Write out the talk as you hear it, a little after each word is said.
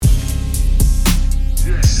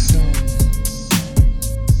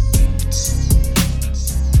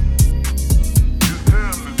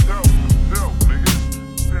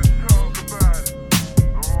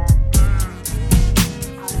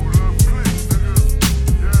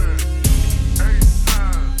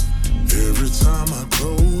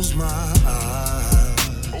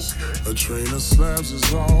A train of slabs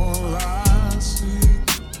is all I see.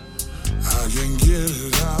 I can't get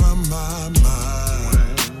it out of my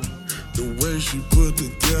mind. The way she put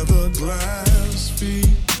together glass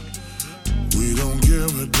feet. We don't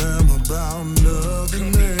give a damn about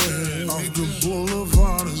nothing there. Off the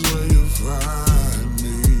boulevard is where you find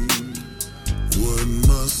me. What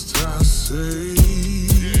must I say?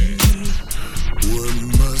 What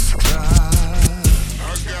must I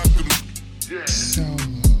got them. Yeah. It's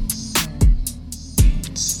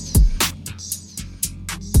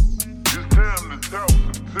time to talk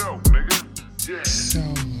some talk, nigga. Yeah. It's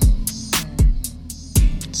time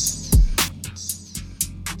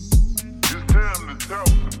to talk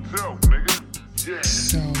some talk, nigga. Yeah.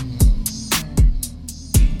 It's time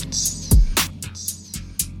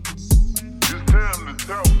to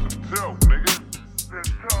talk some talk, nigga. Let's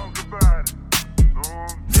talk about it. Know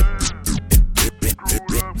what I'm saying?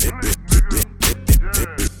 Screwed up flick, nigga.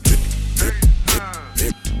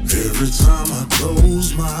 Yeah. Every time I close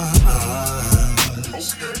my eyes,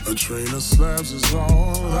 a train of slabs is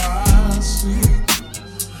all I see.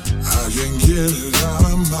 I can't get it out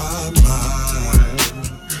of my mind.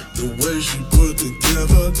 The way she put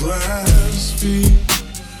together glass feet.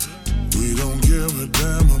 We don't give a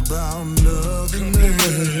damn about nothing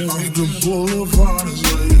there. Off the boulevard is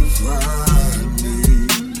where you find me.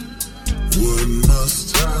 What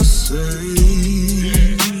must I say?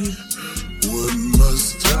 What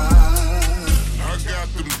must I got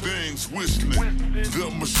them things whistling, the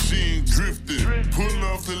machine drifting. Pull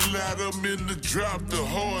off the ladder, I'm in the drop, the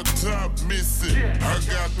hard top missing. I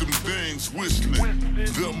got them things whistling,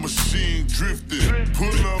 the machine drifting.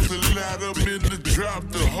 Pull off the ladder, I'm in the drop,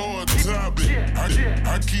 the hard top.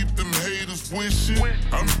 I keep them haters wishing.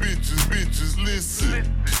 I'm bitches, listen.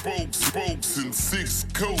 Spokes in 6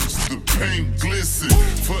 coats, the paint glisten.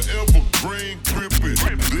 Forever brain gripping,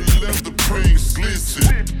 the leather paint's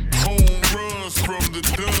glisten. Home runs from the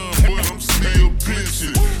dun, but I'm still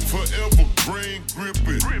pitching. Forever brain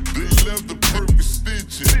gripping, the leather perfect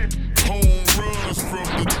stitching. Home runs from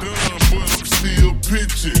the dun, but I'm still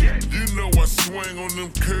pitching. You know I swing on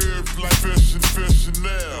them curves like fashion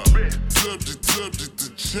now. Subject to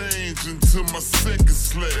change into my second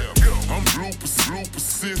slab. I'm blue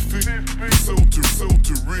Pacific, so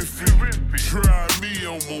terrific. Try me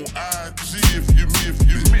on IG if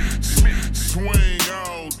you swing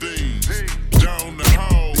all day down the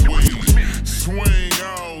hallway. Swing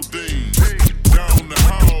all day down the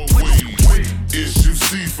hallway.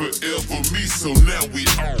 SUC forever me, so now we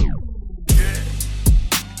on.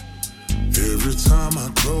 Every time I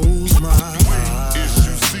close my eyes,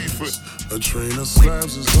 a train of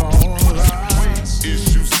slabs is all I see.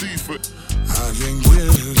 I can't get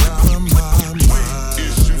it out of my mind.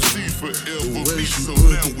 The way she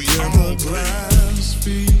put together glass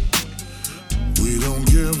feet. We don't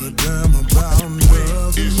give a damn about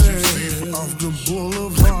nothing there. Off the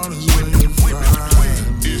boulevard is where you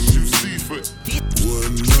find me.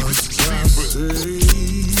 What must I say?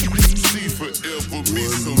 What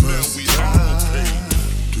must I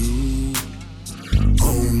do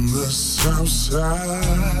on the south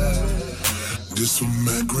side? This one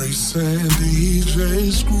Matt Grace and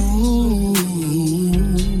Deejay Screw.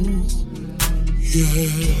 Yeah.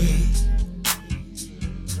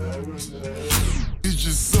 It's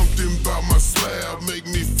just something about my slab make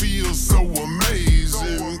me feel so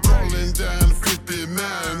amazing. Crawling down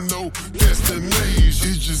 59, no destination.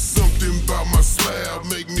 It's just something about my slab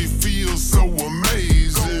make me feel so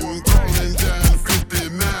amazing. Crawling down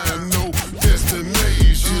 59, no destination.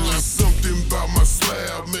 It's just something about my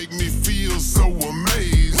slab make me feel so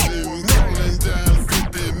amazing. Crawling down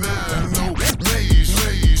 59, no nation.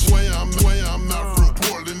 Way I'm not from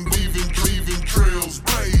Portland, leaving trails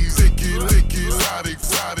blaze.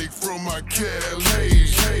 Exotic from my Cadillac.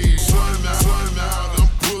 Sun out, I'm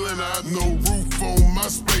pulling out. No roof on my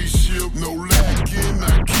spaceship, no lacking.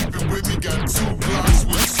 I keep it with me, got 2 blocks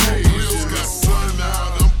with cages. Got sun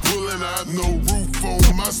out, I'm pulling out. No roof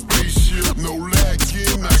on my spaceship, no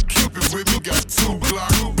lacking. I keep it with me, got 2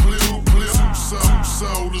 blocks. Some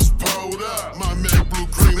sodas pulled up. My Mac blue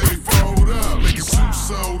cream, they fold up. Making some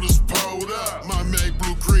sodas pulled up. My Mac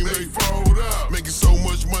blue cream, they fold up. Making so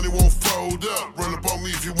much money won't fold up. Run up on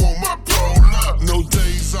me if you want my pull up. No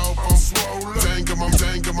days off, I'm swollen. Dang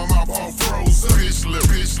him, I'm off, I'm frozen.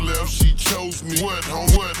 Bitch left, she chose me. What home,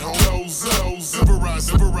 close up.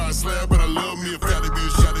 Silver slab, but I love me a fatty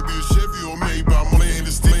bitch, shotty bitch, Chevy or Maybach. Money ain't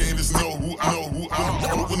this, know who I am.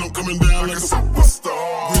 When I'm coming down like a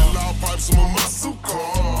superstar. Real loud pipes on my muscle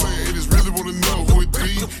car. Player haters really wanna know who it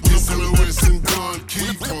be. It's LOS and Don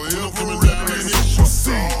Keith. Forever coming down in SUC.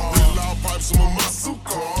 Real loud pipes on my muscle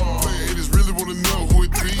car.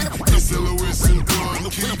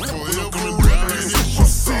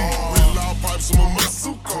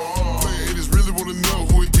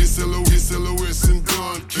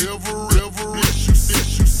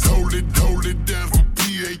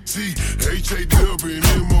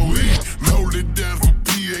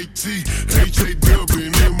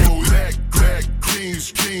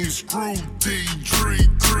 fruity treat.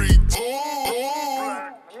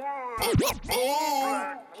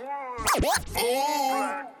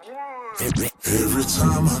 Every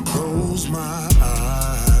time I close my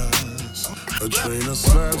eyes, a train of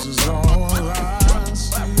slabs is all I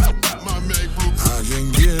see. I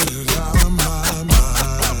can get it out of my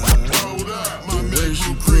mind. The way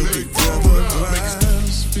she put together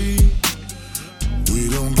glass feet. We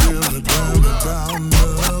don't give a damn about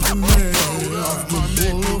nothing else. The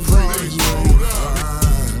boulevards won't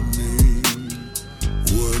find me.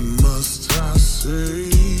 What must I say?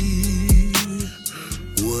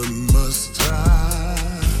 What must I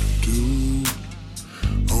do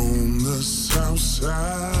on the south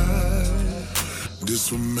side?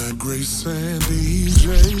 This one Matt Grace and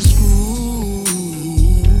Deejay School.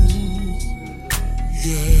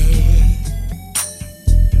 Yeah.